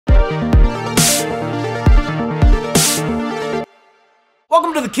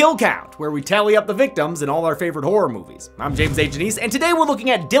Welcome to the Kill Count, where we tally up the victims in all our favorite horror movies. I'm James A. Janice, and today we're looking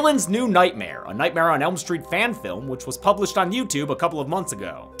at Dylan's New Nightmare, a Nightmare on Elm Street fan film which was published on YouTube a couple of months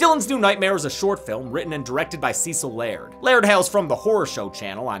ago. Dylan's New Nightmare is a short film written and directed by Cecil Laird. Laird hails from the Horror Show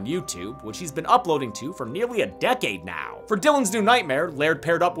channel on YouTube, which he's been uploading to for nearly a decade now. For Dylan's New Nightmare, Laird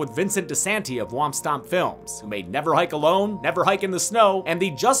paired up with Vincent DeSanti of Womp Stomp Films, who made Never Hike Alone, Never Hike in the Snow, and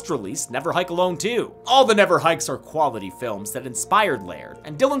the just-released Never Hike Alone 2. All the Never Hikes are quality films that inspired Laird,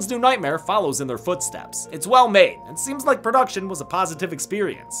 and Dylan's New Nightmare follows in their footsteps. It's well made, and seems like production was a positive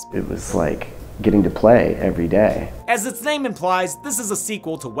experience. It was like getting to play every day. As its name implies, this is a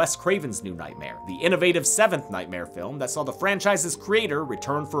sequel to Wes Craven's New Nightmare, the innovative seventh Nightmare film that saw the franchise's creator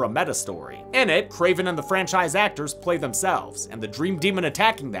return for a meta-story. In it, Craven and the franchise actors play themselves, and the dream demon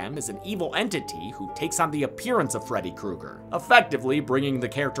attacking them is an evil entity who takes on the appearance of Freddy Krueger, effectively bringing the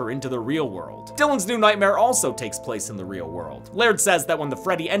character into the real world. Dylan's New Nightmare also takes place in the real world. Laird says that when the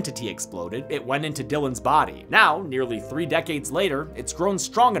Freddy entity exploded, it went into Dylan's body. Now, nearly 3 decades later, it's grown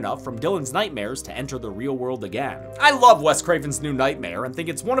strong enough from Dylan's nightmares to enter the real world again. I love Wes Craven's New Nightmare and think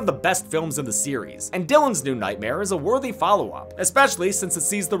it's one of the best films in the series, and Dylan's New Nightmare is a worthy follow-up, especially since it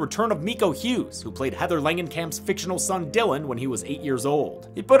sees the return of Miko Hughes, who played Heather Langenkamp's fictional son Dylan when he was 8 years old.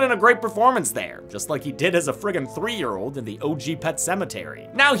 He put in a great performance there, just like he did as a friggin' 3-year-old in the OG Pet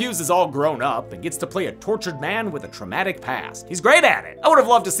Sematary. Now Hughes is all grown up and gets to play a tortured man with a traumatic past. He's great at it. I would have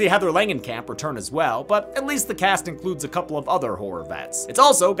loved to see Heather Langenkamp return as well, but at least the cast includes a couple of other horror vets. It's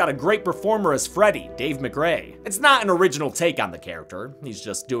also got a great performer as Freddy, Dave McRae. It's not an original take on the character, he's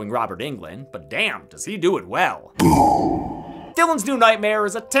just doing Robert Englund, but damn, does he do it well. Dylan's New Nightmare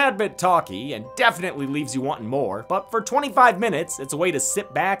is a tad bit talky and definitely leaves you wanting more, but for 25 minutes, it's a way to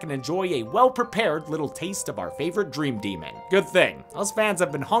sit back and enjoy a well-prepared little taste of our favorite dream demon. Good thing, us fans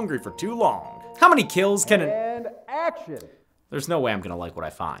have been hungry for too long. How many kills can And action! There's no way I'm gonna like what I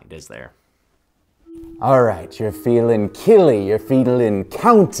find, is there? All right, you're feeling killy, you're feeling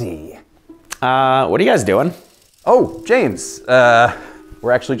county. What are you guys doing? Oh, James,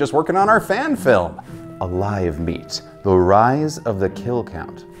 we're actually just working on our fan film, Alive Meat, The Rise of the Kill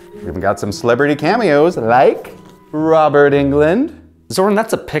Count. We even got some celebrity cameos like Robert Englund. Zorn,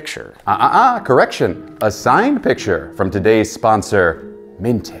 that's a picture. Correction. A signed picture from today's sponsor,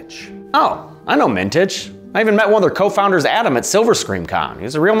 Mintage. Oh, I know Mintage. I even met one of their co-founders, Adam, at Silver Scream Con.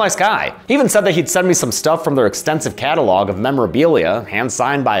 He's a real nice guy. He even said that he'd send me some stuff from their extensive catalog of memorabilia,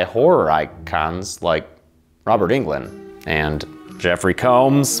 hand-signed by horror icons like Robert Englund, and Jeffrey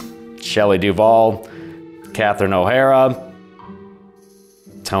Combs, Shelley Duvall, Catherine O'Hara,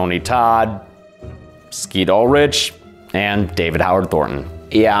 Tony Todd, Skeet Ulrich, and David Howard Thornton.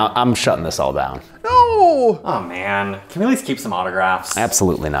 Yeah, I'm shutting this all down. No! Oh man, can we at least keep some autographs?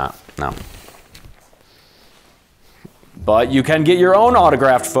 Absolutely not, no. But you can get your own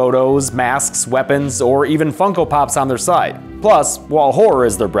autographed photos, masks, weapons, or even Funko Pops on their site. Plus, while horror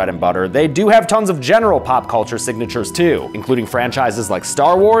is their bread and butter, they do have tons of general pop culture signatures too, including franchises like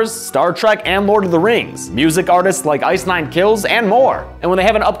Star Wars, Star Trek, and Lord of the Rings, music artists like Ice Nine Kills, and more. And when they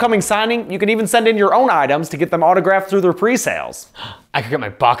have an upcoming signing, you can even send in your own items to get them autographed through their pre-sales. I could get my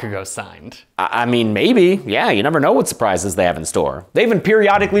Bakugo signed. I mean, maybe. Yeah, you never know what surprises they have in store. They even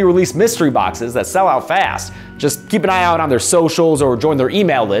periodically release mystery boxes that sell out fast. Just keep an eye out on their socials or join their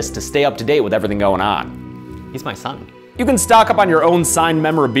email list to stay up to date with everything going on. He's my son. You can stock up on your own signed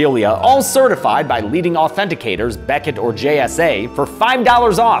memorabilia, all certified by leading authenticators Beckett or JSA, for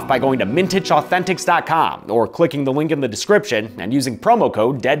 $5 off by going to mintageauthentics.com or clicking the link in the description and using promo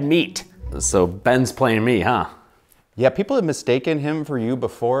code DEADMEAT. So Ben's playing me, huh? Yeah, people have mistaken him for you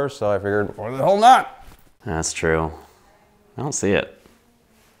before, so I figured, why the hell not? That's true. I don't see it.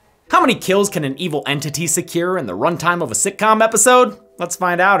 How many kills can an evil entity secure in the runtime of a sitcom episode? Let's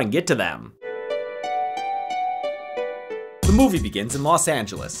find out and get to them. The movie begins in Los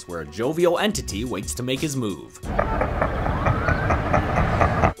Angeles, where a jovial entity waits to make his move.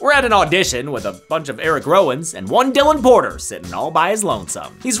 We're at an audition with a bunch of Eric Rowans and one Dylan Porter sitting all by his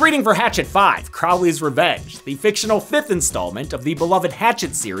lonesome. He's reading for Hatchet 5, Crowley's Revenge, the fictional 5th installment of the beloved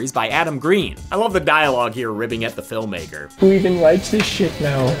Hatchet series by Adam Green. I love the dialogue here ribbing at the filmmaker. Who even writes this shit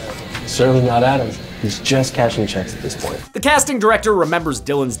now? Certainly not Adam. He's just cashing checks at this point. The casting director remembers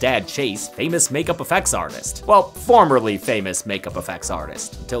Dylan's dad, Chase, famous makeup effects artist. Well, formerly famous makeup effects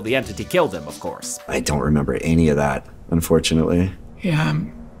artist, until the entity killed him, of course. I don't remember any of that, unfortunately. Yeah,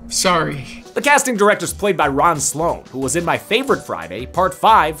 I'm Sorry. The casting director's played by Ron Sloan, who was in my favorite Friday, Part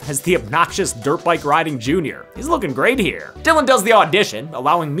 5, as the obnoxious dirt bike riding junior. He's looking great here. Dylan does the audition,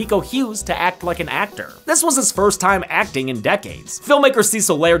 allowing Miko Hughes to act like an actor. This was his first time acting in decades. Filmmaker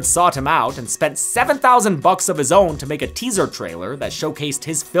Cecil Laird sought him out and spent $7,000 of his own to make a teaser trailer that showcased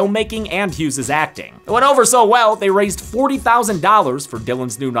his filmmaking and Hughes' acting. It went over so well, they raised $40,000 for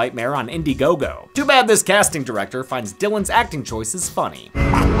Dylan's new nightmare on Indiegogo. Too bad this casting director finds Dylan's acting choices funny.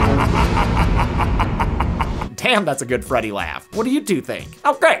 Damn, that's a good Freddy laugh. What do you two think?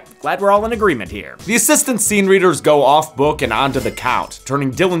 Oh, great. Glad we're all in agreement here. The assistant scene readers go off book and onto the count,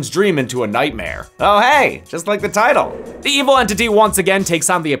 turning Dylan's dream into a nightmare. Oh, hey, just like the title. The evil entity once again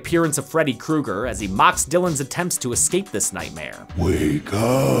takes on the appearance of Freddy Krueger as he mocks Dylan's attempts to escape this nightmare. Wake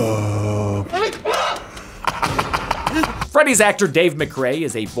up. Freddy's actor Dave McRae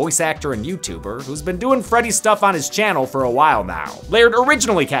is a voice actor and YouTuber who's been doing Freddy stuff on his channel for a while now. Laird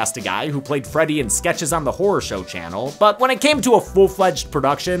originally cast a guy who played Freddy in sketches on the Horror Show channel, but when it came to a full-fledged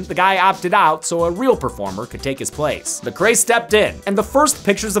production, the guy opted out so a real performer could take his place. McRae stepped in, and the first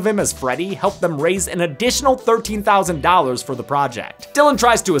pictures of him as Freddy helped them raise an additional $13,000 for the project. Dylan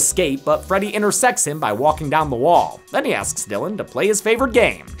tries to escape, but Freddy intersects him by walking down the wall. Then he asks Dylan to play his favorite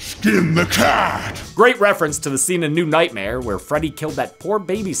game. Skin the cat. Great reference to the scene in New Nightmare where Freddy killed that poor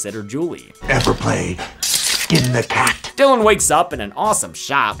babysitter, Julie. Ever play Skin the Cat? Dylan wakes up in an awesome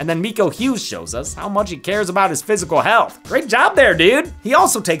shop, and then Miko Hughes shows us how much he cares about his physical health. Great job there, dude! He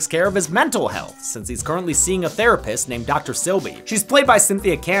also takes care of his mental health, since he's currently seeing a therapist named Dr. Silby. She's played by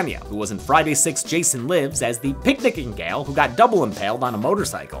Cynthia Cania, who was in Friday 6 Jason Lives as the picnicking gal who got double impaled on a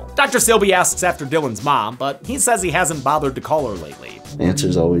motorcycle. Dr. Silby asks after Dylan's mom, but he says he hasn't bothered to call her lately. The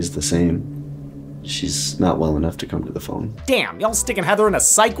answer's always the same. She's not well enough to come to the phone. Damn, y'all sticking Heather in a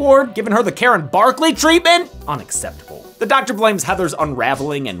psych ward? Giving her the Karen Barkley treatment? Unacceptable. The doctor blames Heather's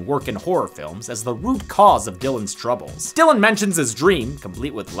unraveling and work in horror films as the root cause of Dylan's troubles. Dylan mentions his dream,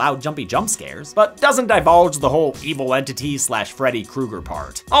 complete with loud jumpy jump scares, but doesn't divulge the whole evil entity / Freddy Krueger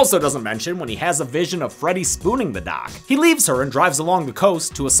part. Also doesn't mention when he has a vision of Freddy spooning the doc. He leaves her and drives along the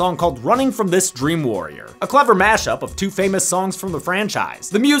coast to a song called Running from This Dream Warrior, a clever mashup of two famous songs from the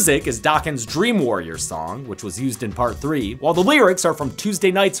franchise. The music is Dawkins' Dream Warrior song, which was used in part 3, while the lyrics are from Tuesday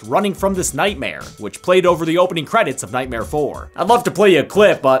night's Running from This Nightmare, which played over the opening credits of Nightmare 4. I'd love to play you a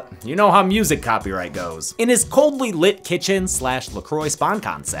clip, but you know how music copyright goes. In his coldly lit kitchen / LaCroix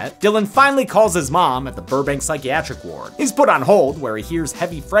SpawnCon set, Dylan finally calls his mom at the Burbank Psychiatric Ward. He's put on hold where he hears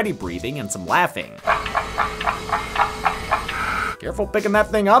heavy Freddy breathing and some laughing. Careful picking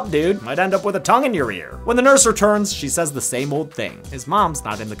that thing up, dude. Might end up with a tongue in your ear. When the nurse returns, she says the same old thing. His mom's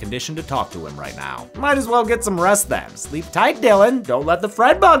not in the condition to talk to him right now. Might as well get some rest then. Sleep tight, Dylan. Don't let the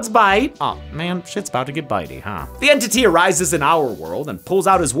Fred bugs bite. Oh man, shit's about to get bitey, huh? The entity arises in our world and pulls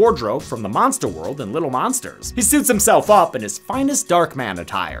out his wardrobe from the monster world in Little Monsters. He suits himself up in his finest Darkman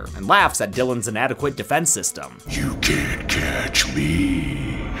attire and laughs at Dylan's inadequate defense system. You can't catch me.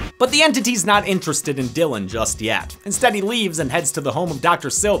 But the entity's not interested in Dylan just yet. Instead, he leaves and heads to the home of Dr.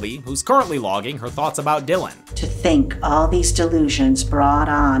 Silby, who's currently logging her thoughts about Dylan. To think all these delusions brought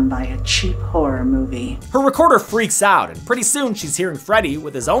on by a cheap horror movie. Her recorder freaks out, and pretty soon she's hearing Freddy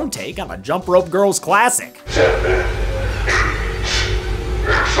with his own take on a Jump Rope Girls classic.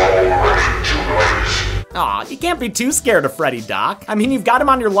 Aw, you can't be too scared of Freddy, Doc. I mean, you've got him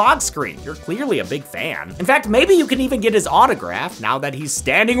on your log screen. You're clearly a big fan. In fact, maybe you can even get his autograph now that he's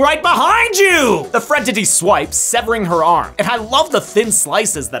standing right behind you! The Fredentity swipes, severing her arm. And I love the thin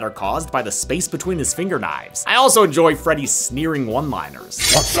slices that are caused by the space between his finger knives. I also enjoy Freddy's sneering one-liners.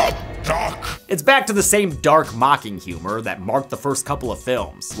 What's up, Doc? It's back to the same dark mocking humor that marked the first couple of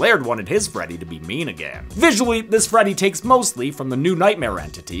films. Laird wanted his Freddy to be mean again. Visually, this Freddy takes mostly from the New Nightmare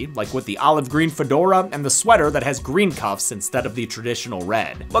entity, like with the olive green fedora and the sweater that has green cuffs instead of the traditional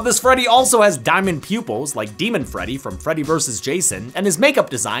red. But this Freddy also has diamond pupils like Demon Freddy from Freddy vs. Jason, and his makeup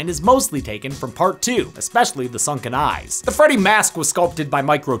design is mostly taken from part 2, especially the sunken eyes. The Freddy mask was sculpted by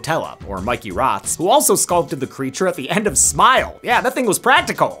Mike Rotella, or Mikey Rotz, who also sculpted the creature at the end of Smile. Yeah, that thing was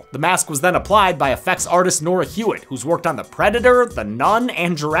practical. The mask was then applied by effects artist Nora Hewitt, who's worked on The Predator, The Nun,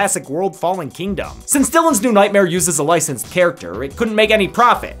 and Jurassic World Fallen Kingdom. Since Dylan's New Nightmare uses a licensed character, it couldn't make any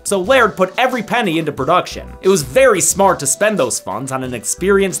profit, so Laird put every penny into production. It was very smart to spend those funds on an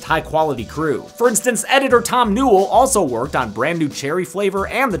experienced, high-quality crew. For instance, editor Tom Newell also worked on brand new Cherry Flavor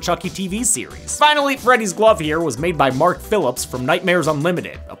and the Chucky TV series. Finally, Freddy's glove here was made by Mark Phillips from Nightmares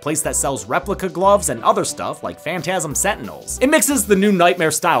Unlimited, a place that sells replica gloves and other stuff like Phantasm Sentinels. It mixes the new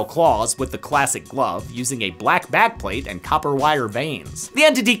Nightmare-style claws with the classic glove using a black backplate and copper wire veins. The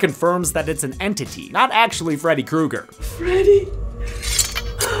entity confirms that it's an entity, not actually Freddy Krueger. Freddy?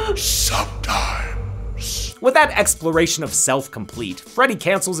 Sometimes. With that exploration of self complete, Freddy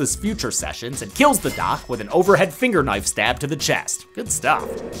cancels his future sessions and kills the doc with an overhead finger knife stab to the chest. Good stuff.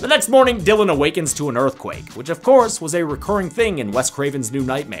 The next morning, Dylan awakens to an earthquake, which of course was a recurring thing in Wes Craven's New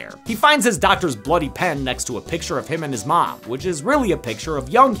Nightmare. He finds his doctor's bloody pen next to a picture of him and his mom, which is really a picture of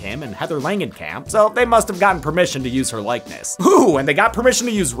young him and Heather Langenkamp, so they must have gotten permission to use her likeness. Ooh, and they got permission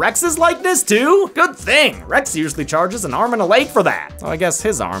to use Rex's likeness too? Good thing. Rex usually charges an arm and a leg for that. So I guess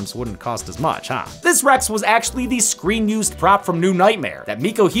his arms wouldn't cost as much, huh? This Rex was actually the screen-used prop from New Nightmare that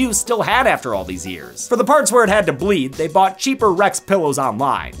Miko Hughes still had after all these years. For the parts where it had to bleed, they bought cheaper Rex pillows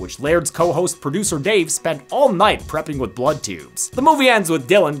online, which Laird's co-host producer Dave spent all night prepping with blood tubes. The movie ends with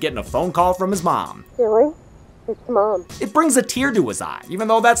Dylan getting a phone call from his mom. Dylan? It's Mom. It brings a tear to his eye, even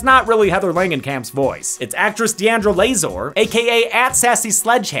though that's not really Heather Langenkamp's voice. It's actress Deandra Lazor, aka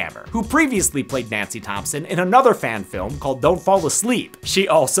 @SassySledgehammer, who previously played Nancy Thompson in another fan film called Don't Fall Asleep. She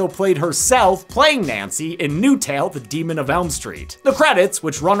also played herself playing Nancy in New Tale, The Demon of Elm Street. The credits,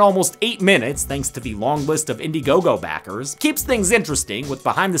 which run almost 8 minutes thanks to the long list of Indiegogo backers, keeps things interesting with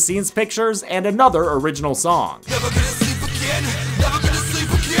behind-the-scenes pictures and another original song.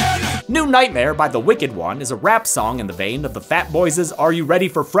 New Nightmare by The Wicked One is a rap song in the vein of the Fat Boys' Are You Ready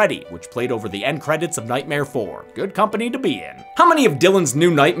for Freddy, which played over the end credits of Nightmare 4. Good company to be in. How many of Dylan's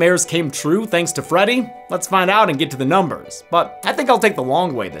new nightmares came true thanks to Freddy? Let's find out and get to the numbers, but I think I'll take the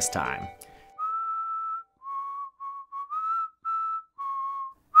long way this time.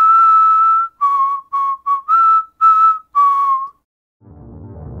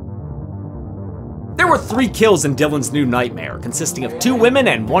 There were 3 kills in Dylan's New Nightmare, consisting of 2 women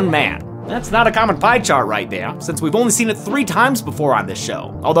and 1 man. That's not a common pie chart right there, since we've only seen it 3 times before on this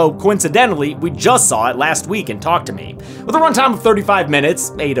show. Although, coincidentally, we just saw it last week in Talk to Me. With a runtime of 35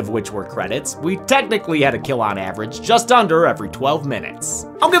 minutes, 8 of which were credits, we technically had a kill on average just under every 12 minutes.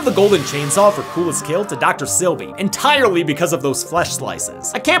 I'll give the golden chainsaw for coolest kill to Dr. Silby, entirely because of those flesh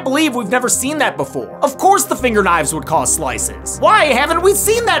slices. I can't believe we've never seen that before. Of course the finger knives would cause slices. Why haven't we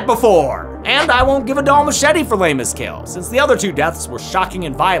seen that before? And I won't give a doll machete for lamest kill, since the other 2 deaths were shocking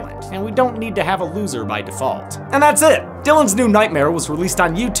and violent, and we don't need to have a loser by default. And that's it! Dylan's New Nightmare was released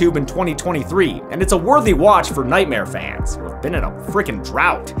on YouTube in 2023, and it's a worthy watch for Nightmare fans, who have been in a freaking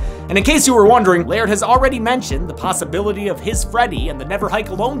drought. And in case you were wondering, Laird has already mentioned the possibility of his Freddy and the Never Hike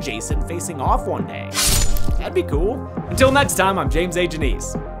Alone Jason facing off one day. That'd be cool. Until next time, I'm James A.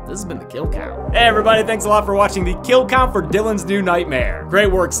 Janice. This has been The Kill Count. Hey everybody, thanks a lot for watching The Kill Count for Dylan's New Nightmare. Great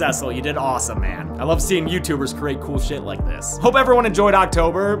work, Cecil, you did awesome, man. I love seeing YouTubers create cool shit like this. Hope everyone enjoyed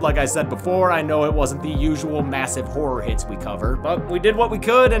October. Like I said before, I know it wasn't the usual massive horror hits we cover, but we did what we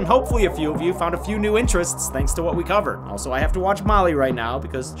could, and hopefully a few of you found a few new interests thanks to what we covered. Also, I have to watch Molly right now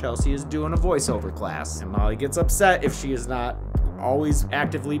because Chelsea is doing a voiceover class, and Molly gets upset if she is not always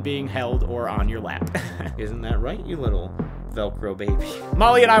actively being held or on your lap. Isn't that right, you little Velcro baby?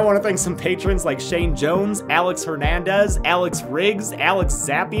 Molly and I want to thank some patrons like Shane Jones, Alex Hernandez, Alex Riggs, Alex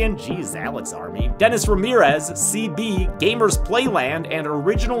Zappian, geez, Alex Army, Dennis Ramirez, CB, Gamers Playland, and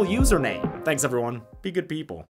Original Username. Thanks everyone. Be good people.